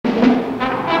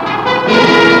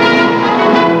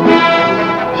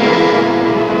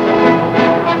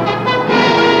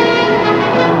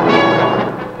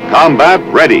Combat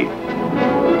ready.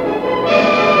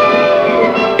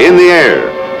 In the air.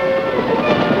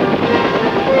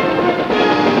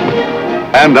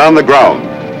 And on the ground.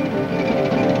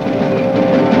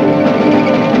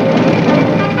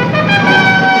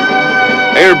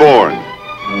 Airborne.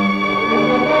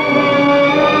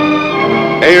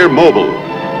 Air mobile.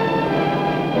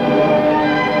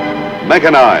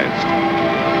 Mechanized.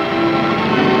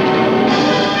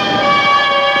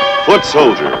 Foot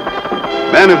soldier.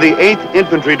 Men of the 8th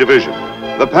Infantry Division,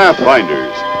 the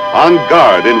Pathfinders, on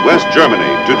guard in West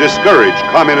Germany to discourage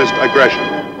communist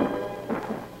aggression.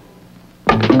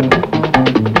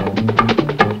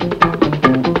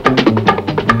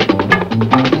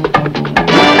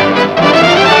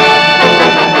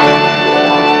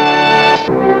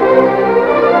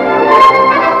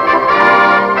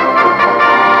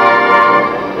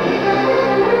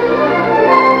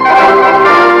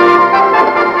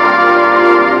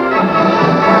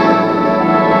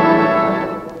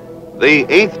 The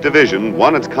 8th Division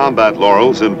won its combat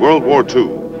laurels in World War II.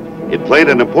 It played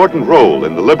an important role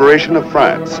in the liberation of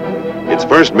France. Its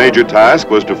first major task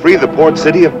was to free the port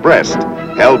city of Brest,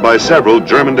 held by several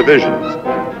German divisions.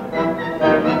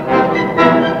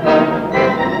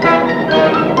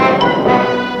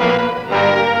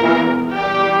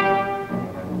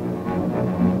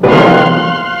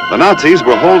 The Nazis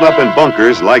were holed up in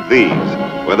bunkers like these,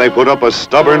 where they put up a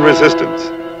stubborn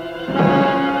resistance.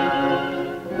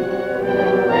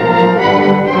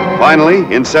 Finally,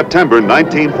 in September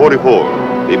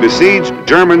 1944, the besieged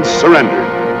Germans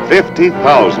surrendered,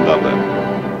 50,000 of them.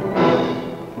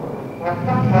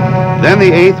 Then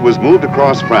the 8th was moved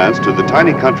across France to the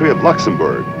tiny country of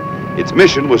Luxembourg. Its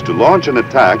mission was to launch an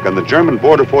attack on the German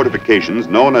border fortifications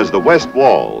known as the West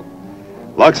Wall.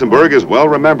 Luxembourg is well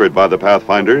remembered by the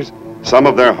Pathfinders. Some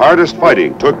of their hardest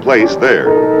fighting took place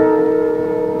there.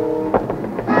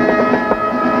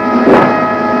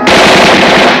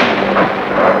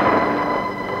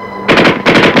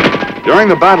 During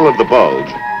the Battle of the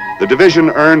Bulge, the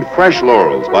division earned fresh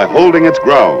laurels by holding its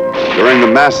ground during the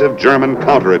massive German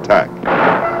counterattack.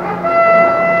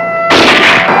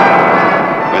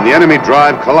 When the enemy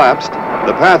drive collapsed,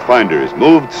 the Pathfinders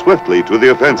moved swiftly to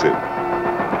the offensive.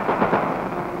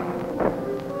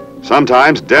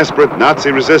 Sometimes desperate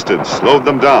Nazi resistance slowed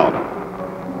them down.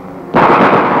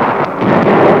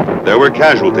 There were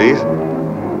casualties,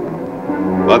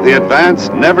 but the advance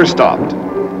never stopped.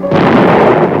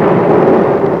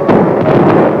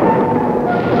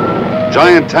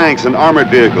 Giant tanks and armored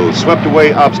vehicles swept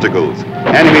away obstacles.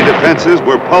 Enemy defenses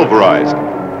were pulverized.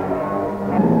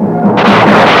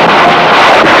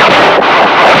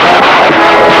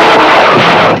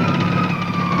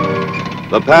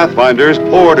 The Pathfinders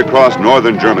poured across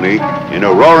northern Germany in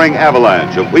a roaring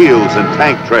avalanche of wheels and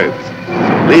tank treads,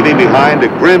 leaving behind a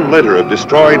grim litter of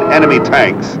destroyed enemy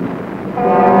tanks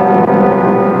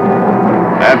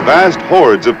and vast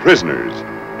hordes of prisoners.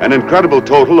 An incredible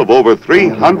total of over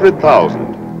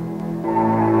 300,000.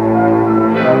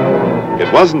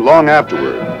 It wasn't long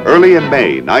afterward, early in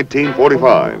May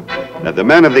 1945, that the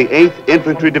men of the 8th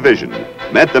Infantry Division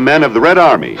met the men of the Red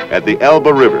Army at the Elbe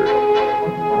River.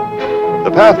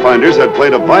 The Pathfinders had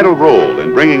played a vital role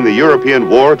in bringing the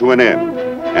European war to an end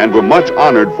and were much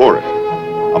honored for it.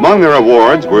 Among their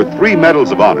awards were 3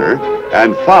 medals of honor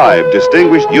and 5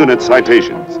 distinguished unit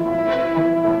citations.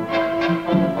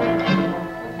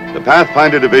 The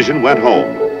Pathfinder Division went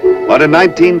home, but in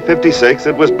 1956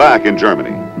 it was back in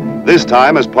Germany, this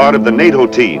time as part of the NATO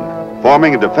team,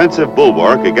 forming a defensive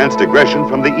bulwark against aggression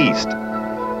from the east.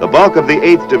 The bulk of the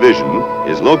 8th Division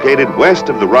is located west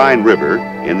of the Rhine River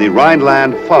in the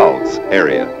Rhineland-Pfalz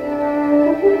area.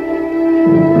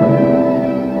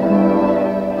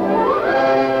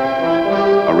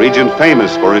 A region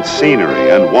famous for its scenery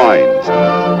and wines.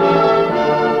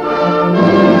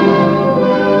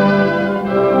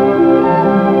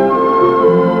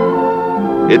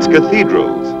 Its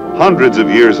cathedrals, hundreds of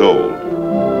years old.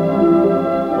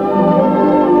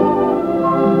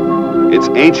 Its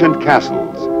ancient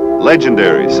castles,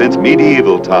 legendary since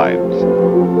medieval times.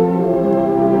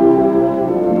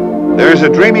 There's a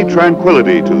dreamy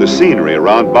tranquility to the scenery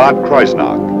around Bad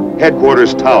Kreuznach,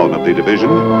 headquarters town of the division,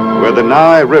 where the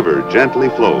Nye River gently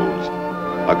flows.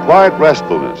 A quiet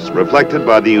restfulness reflected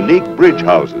by the unique bridge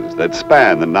houses that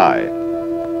span the Nye.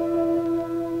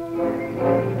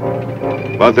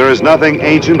 But there is nothing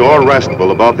ancient or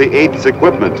restful about the 8th's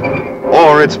equipment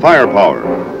or its firepower.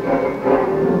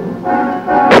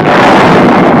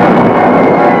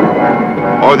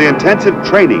 Or the intensive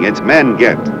training its men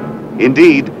get.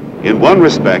 Indeed, in one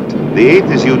respect, the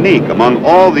 8th is unique among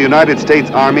all the United States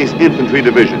Army's infantry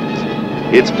divisions.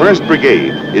 Its 1st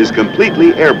Brigade is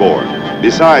completely airborne,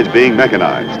 besides being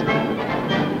mechanized.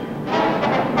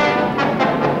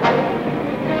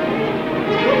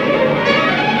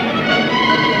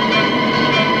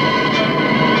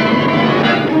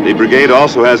 The brigade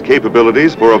also has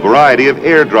capabilities for a variety of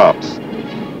airdrops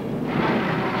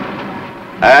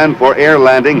and for air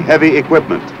landing heavy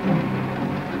equipment.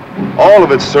 All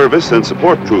of its service and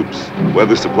support troops,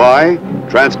 whether supply,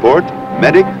 transport,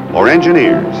 medic, or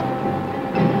engineers.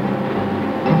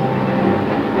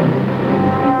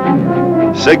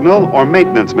 Signal or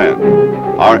maintenance men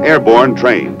are airborne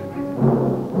trained.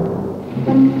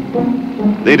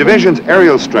 The division's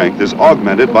aerial strength is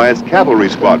augmented by its cavalry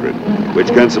squadron, which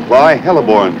can supply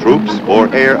heliborne troops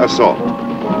for air assault.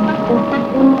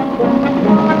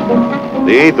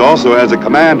 The 8th also has a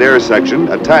command air section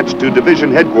attached to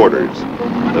division headquarters.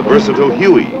 The versatile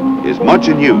Huey is much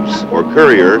in use for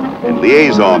courier and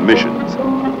liaison missions.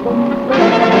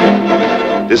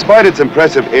 Despite its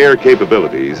impressive air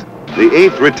capabilities, the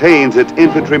 8th retains its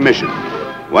infantry mission.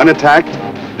 When attacked,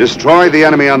 destroy the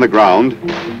enemy on the ground,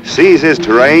 seize his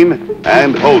terrain,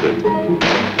 and hold it.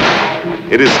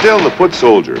 It is still the foot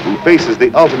soldier who faces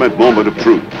the ultimate moment of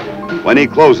truth, when he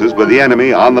closes with the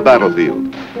enemy on the battlefield.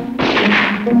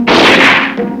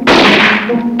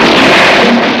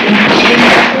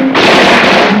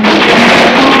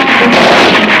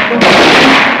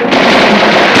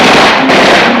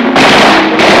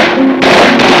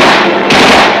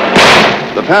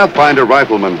 The Pathfinder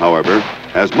rifleman, however,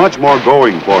 has much more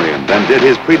going for him than did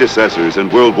his predecessors in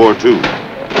World War II.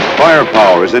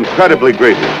 Firepower is incredibly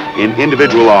greater in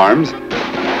individual arms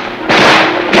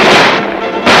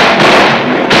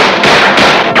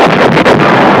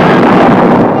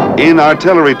in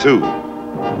artillery too.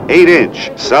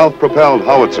 8-inch self-propelled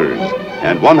howitzers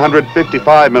and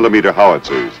 155mm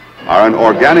howitzers are an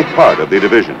organic part of the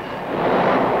division.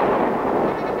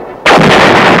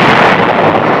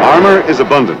 Armor is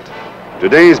abundant.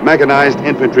 Today's mechanized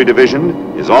infantry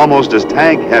division is almost as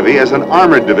tank-heavy as an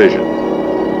armored division.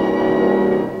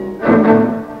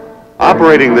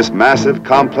 Operating this massive,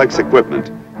 complex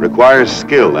equipment requires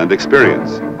skill and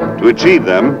experience. To achieve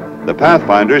them, the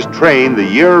Pathfinders train the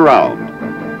year round.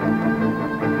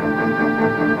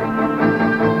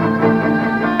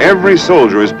 Every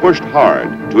soldier is pushed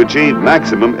hard to achieve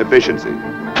maximum efficiency.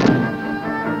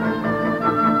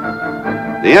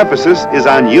 The emphasis is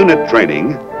on unit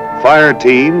training, fire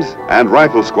teams, and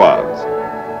rifle squads.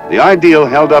 The ideal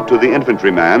held up to the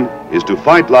infantryman is to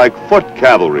fight like foot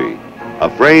cavalry,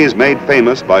 a phrase made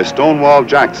famous by Stonewall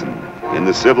Jackson in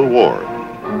the Civil War.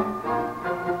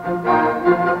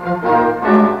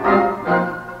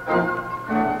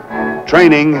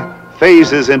 Training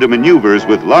phases into maneuvers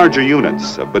with larger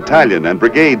units of battalion and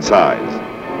brigade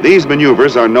size. These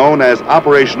maneuvers are known as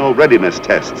operational readiness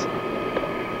tests.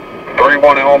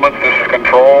 31 elements, this is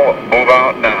control, move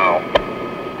out now.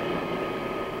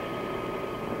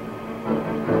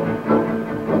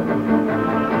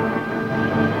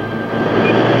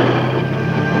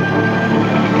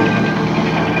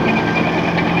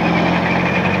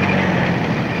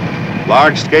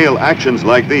 Large-scale actions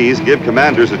like these give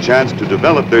commanders a chance to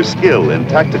develop their skill in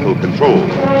tactical control.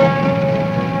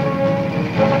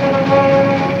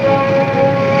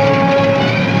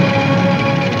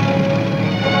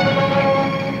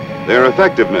 Their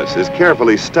effectiveness is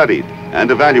carefully studied and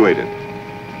evaluated.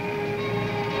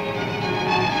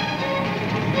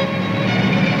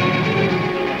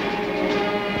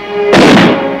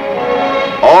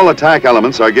 All attack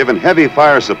elements are given heavy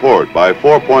fire support by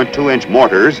 4.2-inch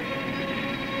mortars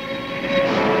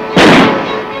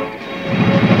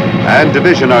and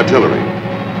division artillery.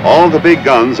 All the big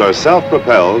guns are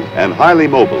self-propelled and highly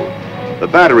mobile. The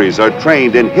batteries are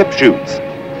trained in hip shoots,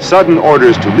 sudden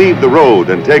orders to leave the road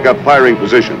and take up firing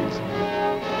positions.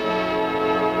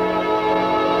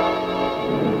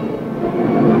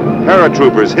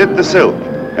 Paratroopers hit the silk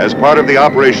as part of the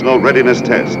operational readiness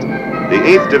test. The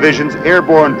 8th Division's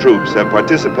airborne troops have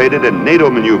participated in NATO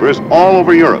maneuvers all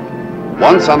over Europe.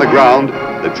 Once on the ground,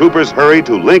 the troopers hurry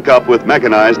to link up with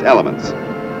mechanized elements.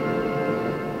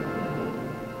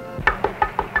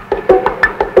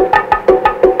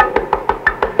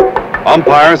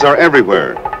 Umpires are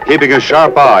everywhere, keeping a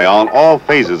sharp eye on all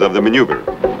phases of the maneuver.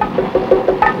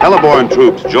 Heliborne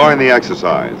troops join the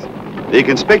exercise. The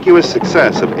conspicuous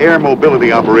success of air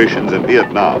mobility operations in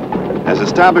Vietnam has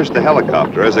established the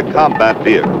helicopter as a combat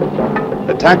vehicle.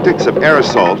 The tactics of air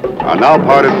assault are now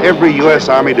part of every U.S.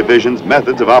 Army division's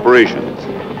methods of operations.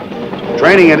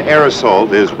 Training in air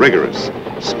assault is rigorous.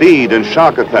 Speed and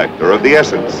shock effect are of the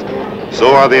essence.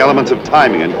 So are the elements of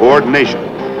timing and coordination.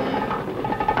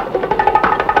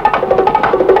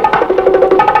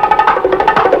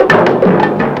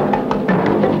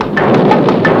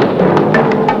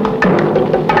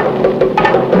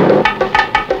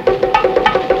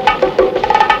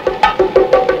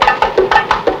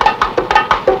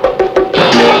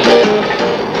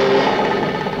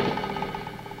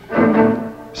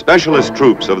 Specialist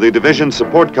troops of the Division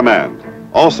Support Command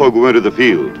also go into the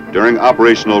field during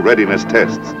operational readiness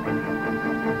tests.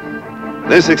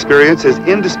 This experience is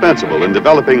indispensable in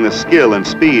developing the skill and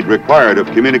speed required of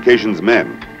communications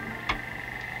men.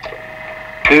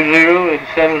 20 is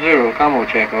 70, combo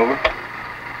check, over. 0,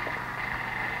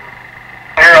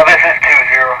 this is 20.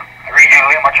 Read you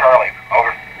Lima Charlie,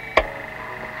 over.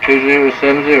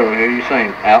 2070, hear you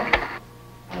same, out.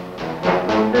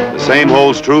 The same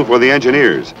holds true for the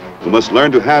engineers, who must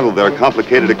learn to handle their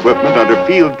complicated equipment under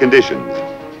field conditions.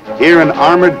 Here, an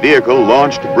armored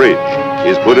vehicle-launched bridge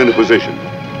is put into position.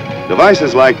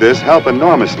 Devices like this help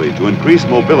enormously to increase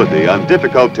mobility on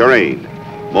difficult terrain,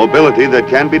 mobility that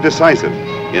can be decisive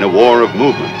in a war of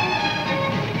movement.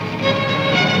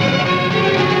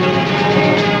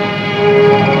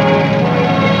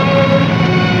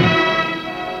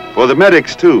 For the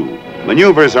medics, too,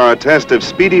 maneuvers are a test of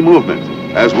speedy movement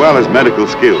as well as medical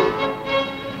skill.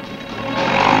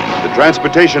 The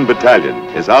Transportation Battalion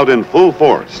is out in full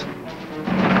force.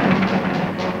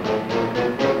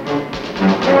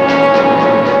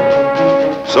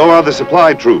 So are the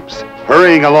supply troops,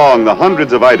 hurrying along the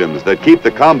hundreds of items that keep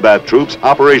the combat troops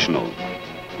operational.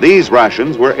 These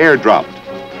rations were airdropped.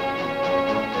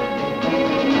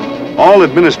 All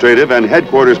administrative and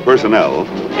headquarters personnel,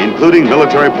 including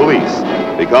military police,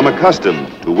 become accustomed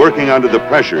to working under the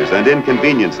pressures and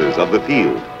inconveniences of the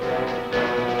field.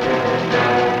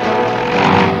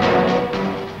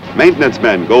 Maintenance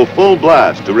men go full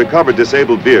blast to recover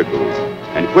disabled vehicles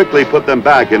and quickly put them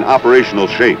back in operational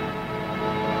shape.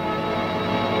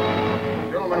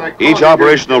 Each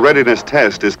operational readiness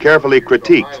test is carefully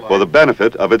critiqued for the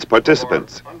benefit of its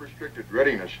participants. Unrestricted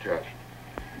readiness test.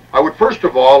 I would first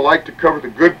of all like to cover the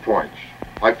good points.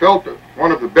 I felt that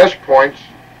one of the best points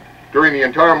during the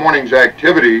entire morning's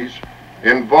activities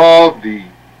involved the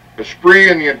esprit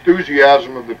and the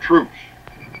enthusiasm of the troops.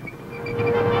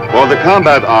 For the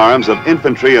combat arms of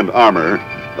infantry and armor,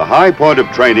 the high point of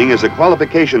training is a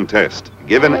qualification test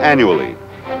given annually.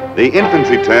 The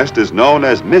infantry test is known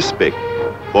as MISPIC,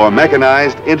 for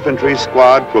Mechanized Infantry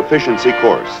Squad Proficiency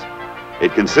Course.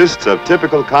 It consists of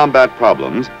typical combat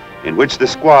problems in which the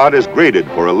squad is graded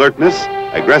for alertness,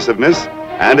 aggressiveness,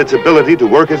 and its ability to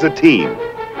work as a team.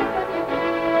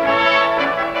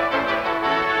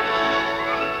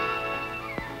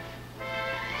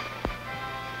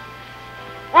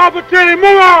 Bravo team,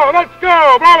 move out! Let's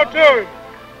go! Bravo team!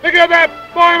 Pick up that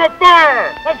volume of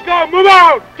fire! Let's go! Move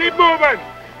out! Keep moving!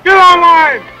 Get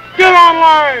online! Get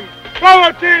online!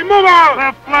 Bravo team, move out!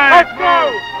 Left flank! Let's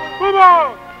go! Move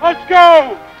out! Let's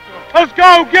go! Let's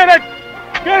go! Get it!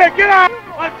 Get it! Get out!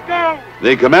 Let's go!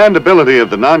 The command ability of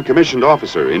the non-commissioned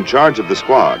officer in charge of the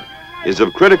squad is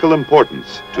of critical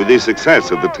importance to the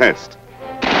success of the test.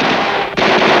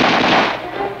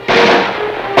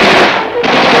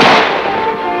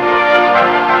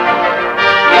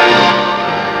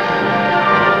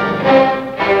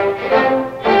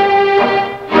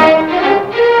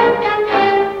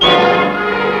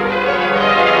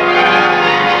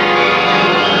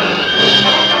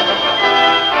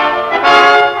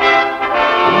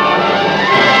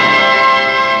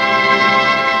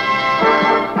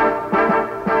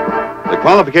 The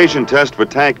qualification test for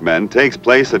tank men takes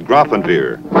place at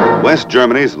Grafenwehr, West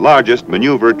Germany's largest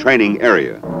maneuver training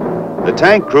area. The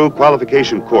tank crew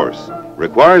qualification course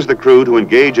requires the crew to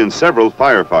engage in several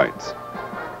firefights.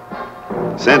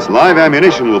 Since live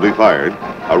ammunition will be fired,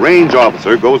 a range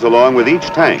officer goes along with each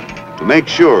tank to make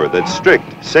sure that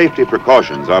strict safety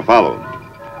precautions are followed.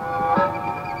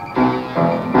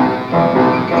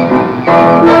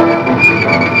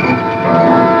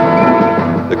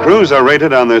 The crews are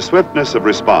rated on their swiftness of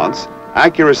response,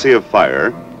 accuracy of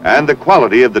fire, and the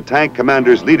quality of the tank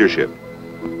commander's leadership.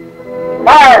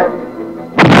 Fire!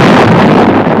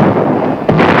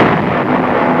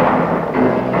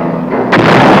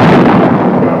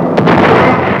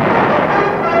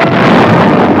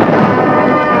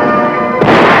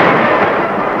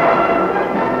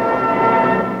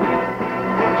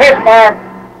 Hit fire!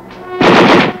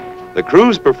 The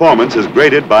crew's performance is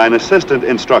graded by an assistant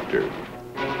instructor.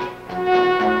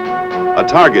 A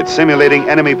target simulating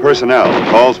enemy personnel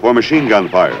calls for machine gun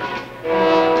fire.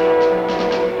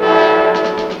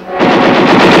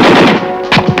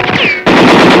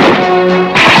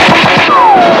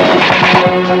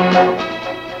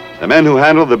 The men who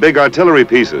handle the big artillery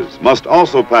pieces must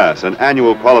also pass an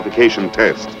annual qualification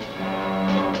test.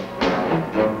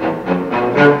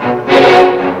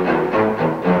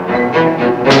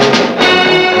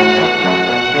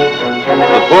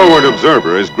 The forward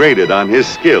observer is graded on his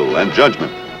skill and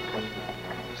judgment.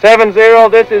 70,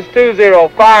 this is 20,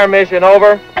 fire mission,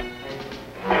 over.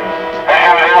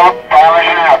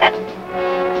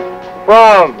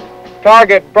 From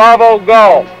target Bravo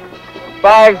Golf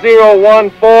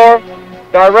 5014,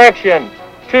 direction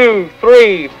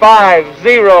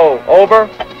 2350, over.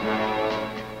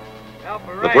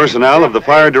 The personnel of the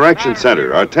Fire Direction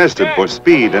Center are tested for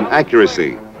speed and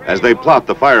accuracy as they plot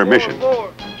the fire mission.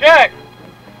 Check.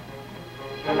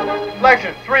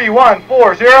 Deflection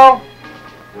 3140,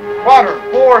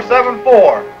 quadrant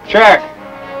 474. Check.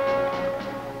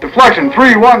 Deflection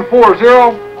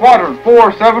 3140, quadrant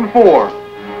 474.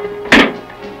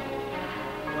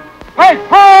 Hey,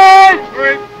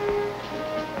 hey!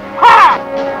 Ha!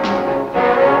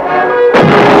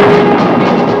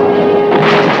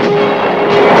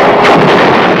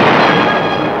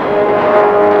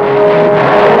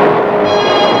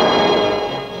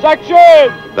 Section!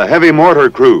 The heavy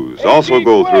mortar crews also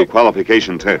go through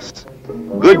qualification tests.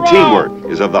 Good teamwork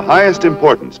is of the highest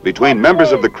importance between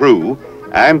members of the crew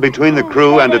and between the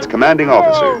crew and its commanding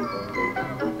officer.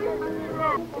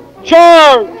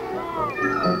 Charge!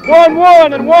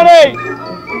 1-1 and 1-8.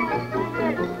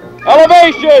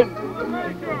 Elevation!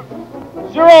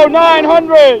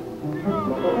 0900.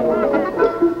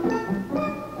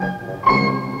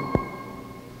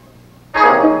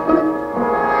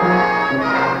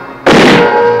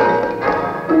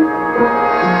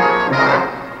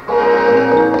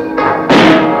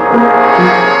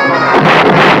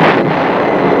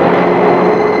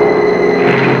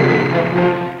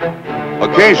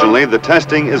 Occasionally, the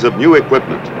testing is of new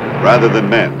equipment rather than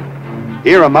men.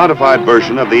 Here, a modified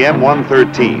version of the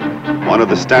M113, one of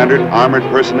the standard armored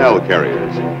personnel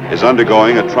carriers, is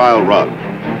undergoing a trial run.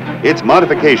 Its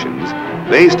modifications,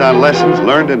 based on lessons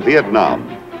learned in Vietnam,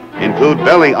 include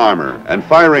belly armor and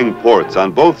firing ports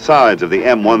on both sides of the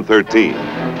M113.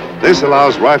 This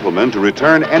allows riflemen to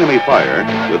return enemy fire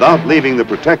without leaving the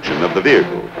protection of the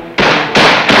vehicle.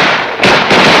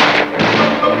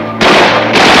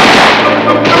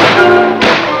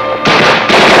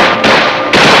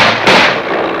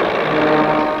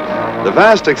 The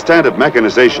vast extent of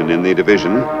mechanization in the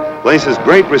division places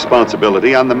great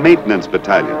responsibility on the maintenance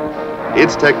battalion.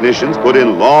 Its technicians put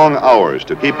in long hours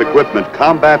to keep equipment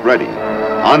combat ready.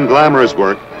 Unglamorous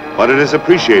work, but it is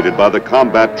appreciated by the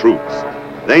combat troops.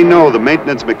 They know the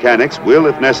maintenance mechanics will,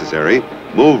 if necessary,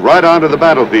 move right onto the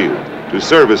battlefield to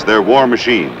service their war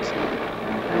machines.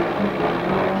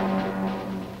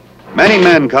 Many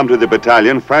men come to the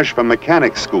battalion fresh from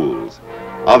mechanic schools.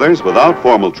 Others, without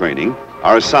formal training,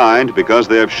 are assigned because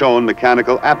they have shown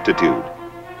mechanical aptitude.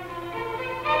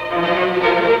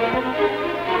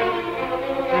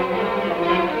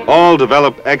 All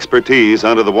develop expertise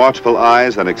under the watchful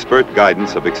eyes and expert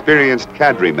guidance of experienced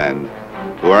cadre men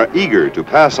who are eager to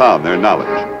pass on their knowledge.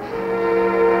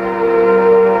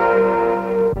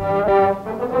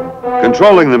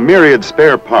 Controlling the myriad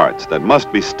spare parts that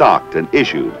must be stocked and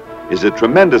issued is a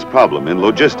tremendous problem in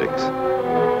logistics.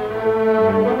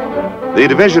 The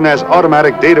division has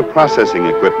automatic data processing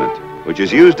equipment, which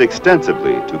is used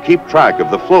extensively to keep track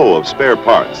of the flow of spare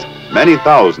parts, many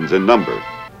thousands in number.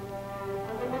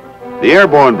 The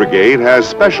Airborne Brigade has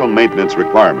special maintenance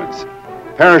requirements.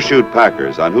 Parachute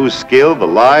packers on whose skill the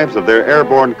lives of their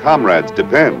airborne comrades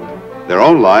depend, their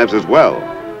own lives as well,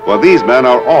 for these men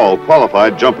are all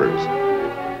qualified jumpers.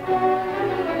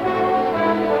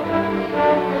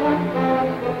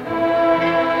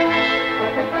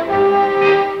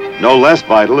 No less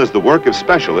vital is the work of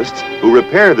specialists who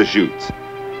repair the chutes.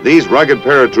 These rugged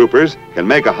paratroopers can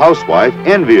make a housewife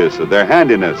envious of their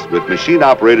handiness with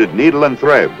machine-operated needle and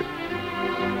thread.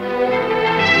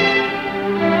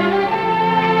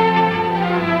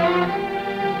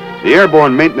 The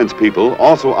airborne maintenance people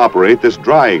also operate this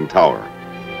drying tower.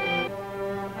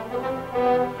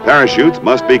 Parachutes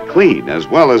must be clean as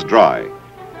well as dry.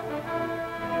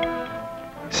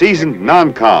 Seasoned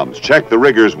non-coms check the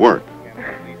riggers' work.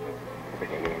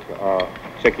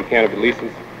 Check your canopy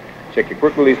releases. Check your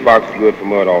quick release box is good for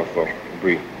mud also,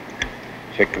 debris.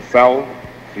 Check the sowl.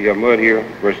 So you have mud here,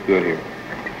 brush good here.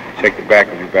 Check the back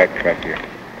of your backpack here.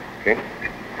 Okay?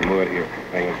 Mud here.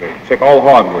 Hang on a second. Check all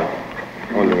hardware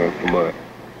on the for mud.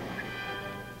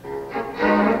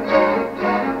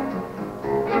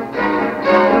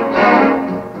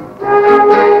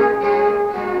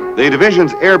 The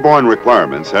division's airborne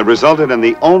requirements have resulted in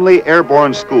the only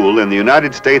airborne school in the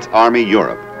United States Army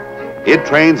Europe. It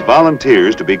trains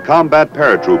volunteers to be combat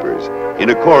paratroopers in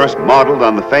a course modeled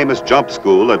on the famous jump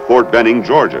school at Fort Benning,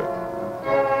 Georgia.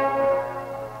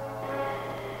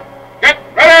 Get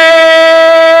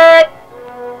ready!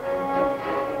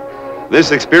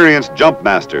 This experienced jump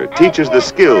master teaches the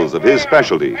skills of his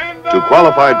specialty to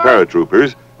qualified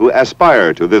paratroopers who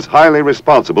aspire to this highly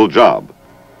responsible job.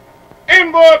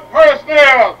 Inboard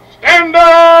personnel, stand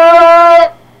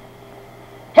Pathfinder!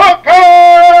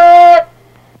 Hooker!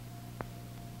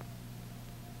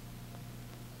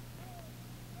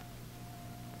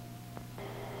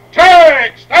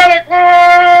 Take static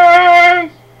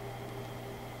lines!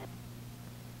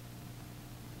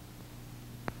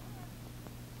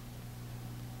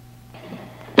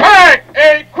 Take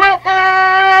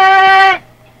equipment!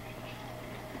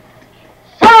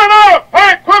 Sign up!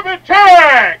 Equipment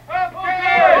check!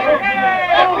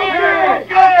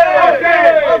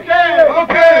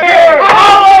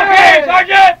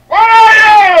 Sergeant! What are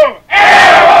you?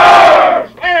 Air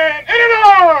Force! And in an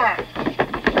arm!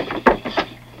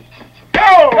 Go!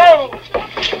 Go!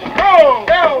 Go!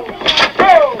 Go!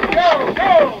 Go! Go!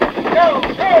 Go! Go!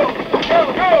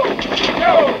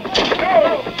 Go!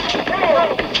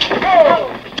 Go!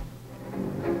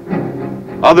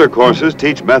 Other courses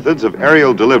teach methods of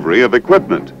aerial delivery of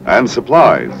equipment and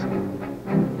supplies.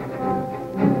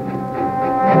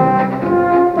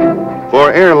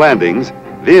 For air landings,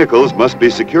 vehicles must be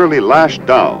securely lashed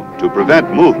down to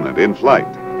prevent movement in flight.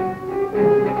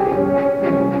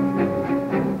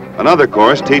 Another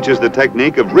course teaches the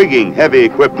technique of rigging heavy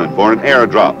equipment for an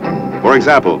airdrop. For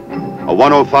example, a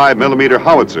 105mm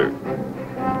howitzer.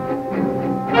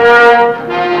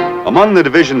 Among the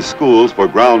division's schools for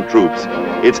ground troops,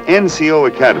 its NCO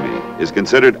Academy is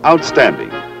considered outstanding.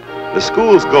 The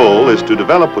school's goal is to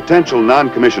develop potential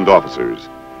non-commissioned officers.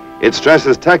 It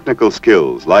stresses technical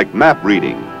skills like map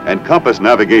reading and compass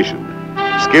navigation,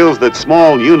 skills that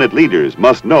small unit leaders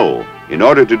must know in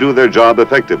order to do their job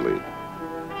effectively.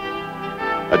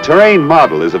 A terrain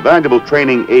model is a valuable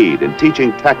training aid in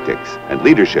teaching tactics and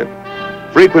leadership.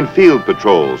 Frequent field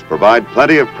patrols provide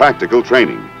plenty of practical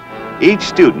training. Each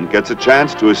student gets a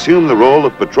chance to assume the role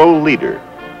of patrol leader.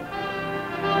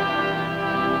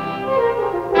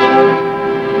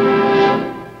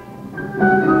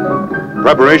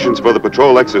 Preparations for the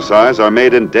patrol exercise are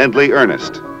made in deadly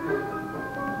earnest.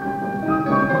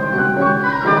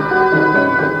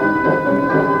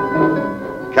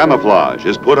 Camouflage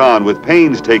is put on with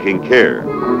painstaking care.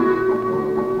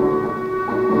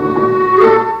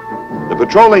 The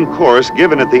patrolling course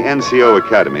given at the NCO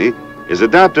Academy is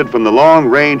adapted from the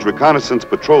long-range reconnaissance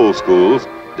patrol schools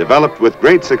developed with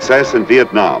great success in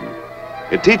Vietnam.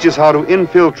 It teaches how to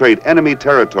infiltrate enemy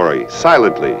territory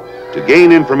silently to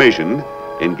gain information,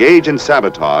 engage in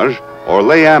sabotage, or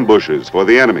lay ambushes for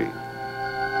the enemy.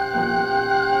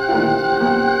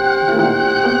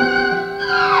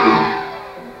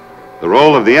 The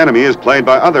role of the enemy is played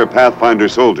by other Pathfinder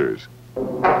soldiers.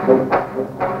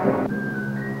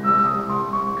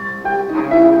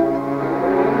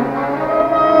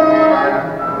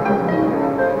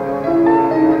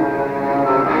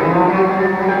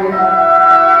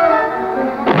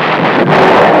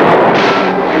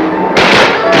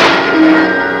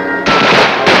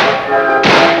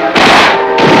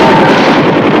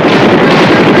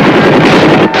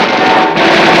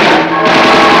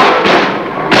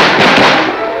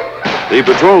 The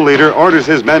patrol leader orders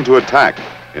his men to attack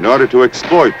in order to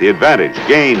exploit the advantage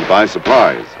gained by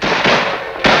surprise.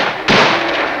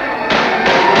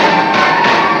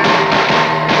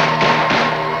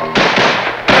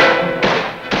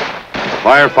 The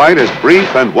firefight is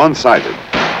brief and one-sided.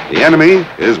 The enemy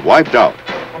is wiped out.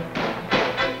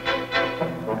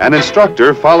 An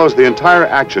instructor follows the entire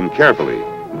action carefully,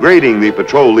 grading the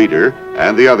patrol leader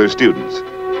and the other students.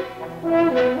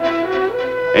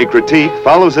 A critique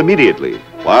follows immediately,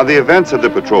 while the events of the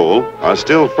patrol are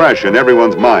still fresh in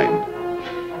everyone's mind.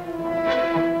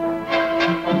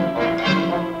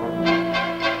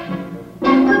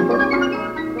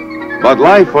 But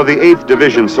life for the 8th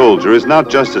Division soldier is not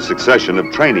just a succession of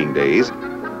training days.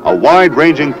 A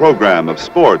wide-ranging program of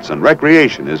sports and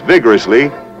recreation is vigorously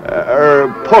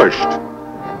pushed.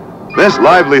 This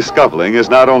lively scuffling is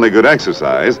not only good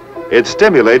exercise, it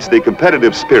stimulates the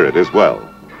competitive spirit as well.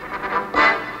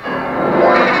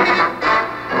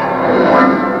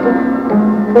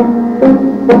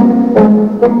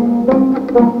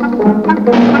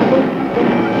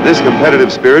 This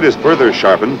competitive spirit is further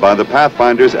sharpened by the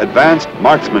Pathfinder's Advanced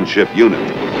Marksmanship Unit.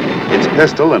 Its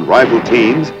pistol and rifle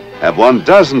teams have won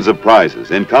dozens of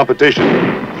prizes in competition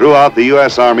throughout the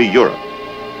U.S. Army Europe.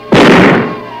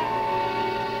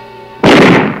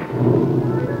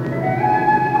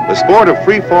 The sport of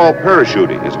free-fall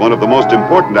parachuting is one of the most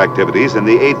important activities in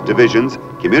the 8th Division's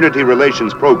Community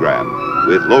Relations Program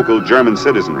with local German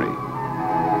citizenry.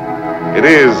 It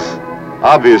is,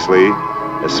 obviously,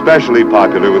 especially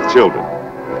popular with children.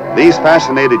 These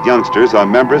fascinated youngsters are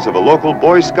members of a local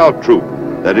Boy Scout troop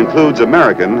that includes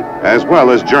American as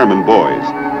well as German boys.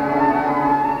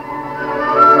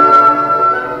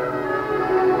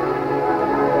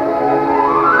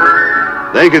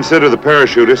 They consider the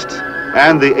parachutists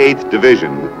and the 8th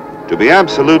Division to be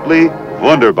absolutely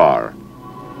wunderbar.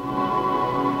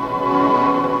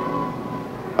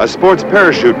 A sports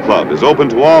parachute club is open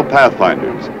to all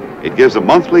pathfinders. It gives a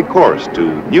monthly course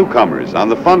to newcomers on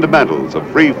the fundamentals of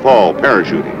free fall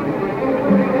parachuting.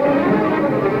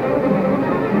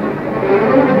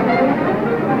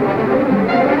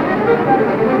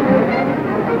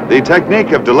 The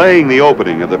technique of delaying the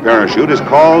opening of the parachute is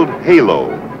called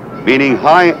halo, meaning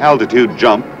high altitude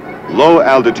jump, low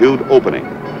altitude opening.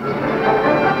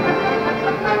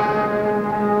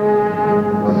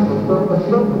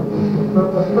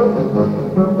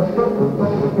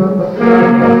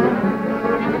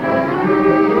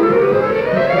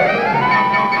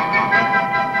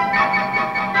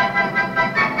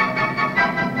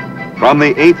 From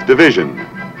the 8th Division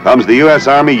comes the U.S.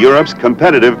 Army Europe's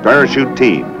competitive parachute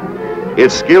team.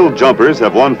 Its skilled jumpers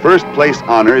have won first place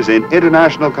honors in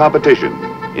international competition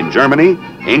in Germany,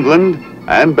 England,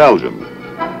 and Belgium.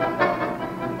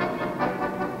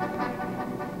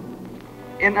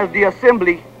 In the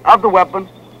assembly of the weapon,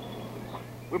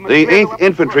 the 8th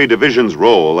Infantry Division's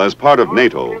role as part of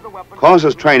NATO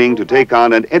causes training to take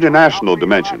on an international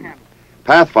dimension.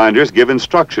 Pathfinders give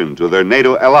instruction to their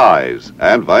NATO allies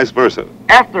and vice versa.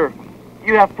 After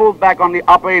you have pulled back on the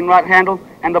operating rod handle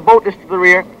and the boat is to the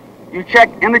rear, you check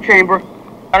in the chamber.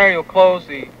 You'll close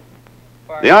the...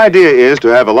 The idea is to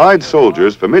have allied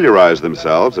soldiers familiarize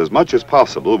themselves as much as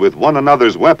possible with one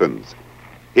another's weapons.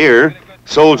 Here,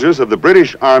 soldiers of the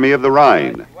British Army of the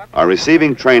Rhine are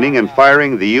receiving training in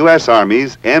firing the U.S.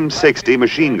 Army's M60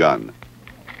 machine gun.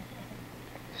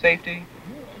 Safety?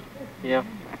 Yeah.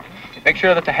 Make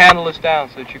sure that the handle is down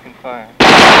so that you can fire.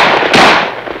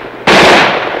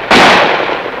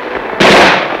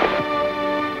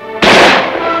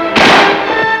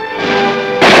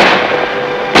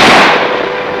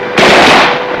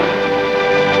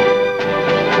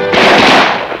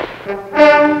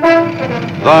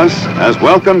 Thus, as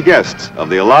welcome guests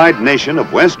of the allied nation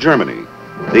of West Germany,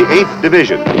 the 8th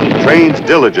Division trains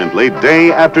diligently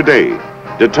day after day,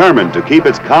 determined to keep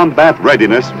its combat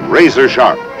readiness razor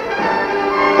sharp,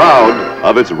 proud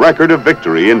of its record of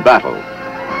victory in battle.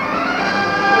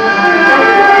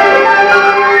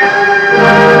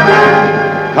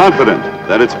 Confident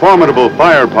that its formidable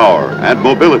firepower and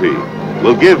mobility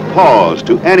will give pause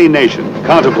to any nation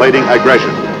contemplating aggression,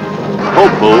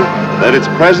 hopeful that its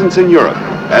presence in Europe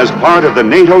as part of the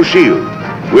NATO shield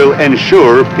will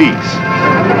ensure peace.